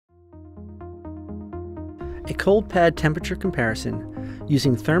A cold pad temperature comparison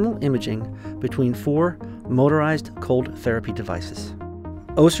using thermal imaging between 4 motorized cold therapy devices.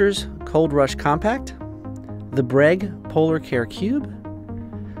 Össur's Cold Rush Compact, the Breg Polar Care Cube,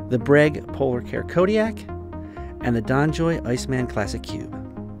 the Breg Polar Care Kodiak, and the DonJoy Iceman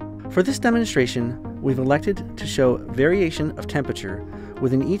Classic3. For this demonstration, we've elected to show variation of temperature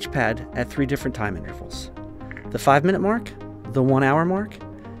within each pad at 3 different time intervals: the 5-minute mark, the 1-hour mark,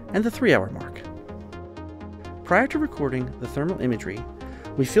 and the 3-hour mark. Prior to recording the thermal imagery,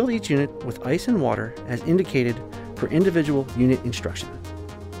 we filled each unit with ice and water as indicated per individual unit instruction.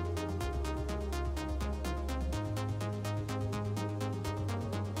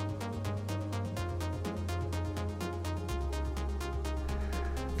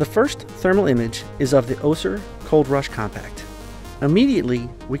 The first thermal image is of the Össur Cold Rush Compact. Immediately,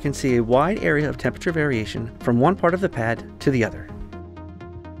 we can see a wide area of temperature variation from one part of the pad to the other.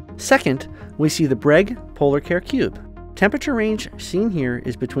 Second, we see the Breg Polar Care Cube. Temperature range seen here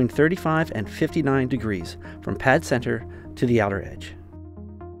is between 35 and 59 degrees from pad center to the outer edge.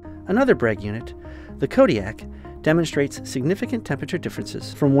 Another Breg unit, the Kodiak, demonstrates significant temperature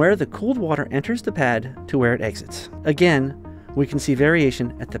differences from where the cooled water enters the pad to where it exits. Again, we can see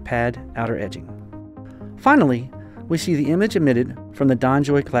variation at the pad outer edging. Finally, we see the image emitted from the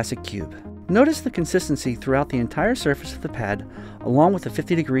DonJoy Classic3. Notice the consistency throughout the entire surface of the pad along with the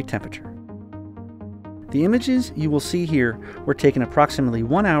 50-degree temperature. The images you will see here were taken approximately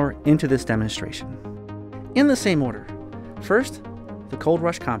 1 hour into this demonstration. In the same order: first, the Cold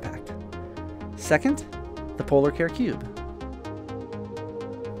Rush Compact; second, the Polar Care Cube;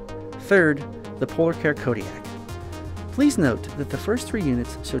 third, the Polar Care Kodiak. Please note that the first 3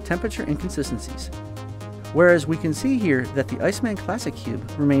 units show temperature inconsistencies, whereas we can see here that the Iceman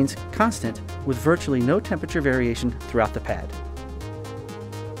Classic3 remains constant with virtually no temperature variation throughout the pad.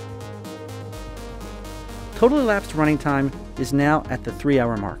 Total elapsed running time is now at the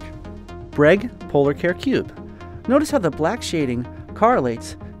 3-hour mark. Breg Polar Care Cube. Notice how the black shading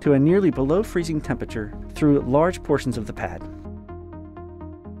correlates to a nearly below freezing temperature through large portions of the pad.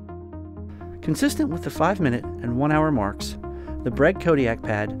 Consistent with the 5-minute and 1-hour marks, the Breg Kodiak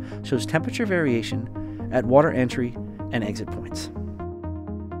pad shows temperature variation at water entry and exit points.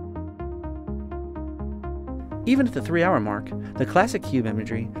 Even at the 3-hour mark, the Classic3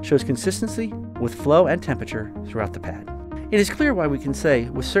 imagery shows consistency with flow and temperature throughout the pad. It is clear why we can say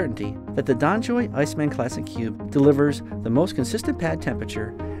with certainty that the DonJoy Iceman Classic3 delivers the most consistent pad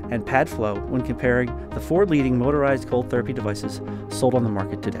temperature and pad flow when comparing the 4 leading motorized cold therapy devices sold on the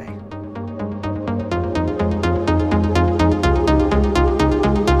market today.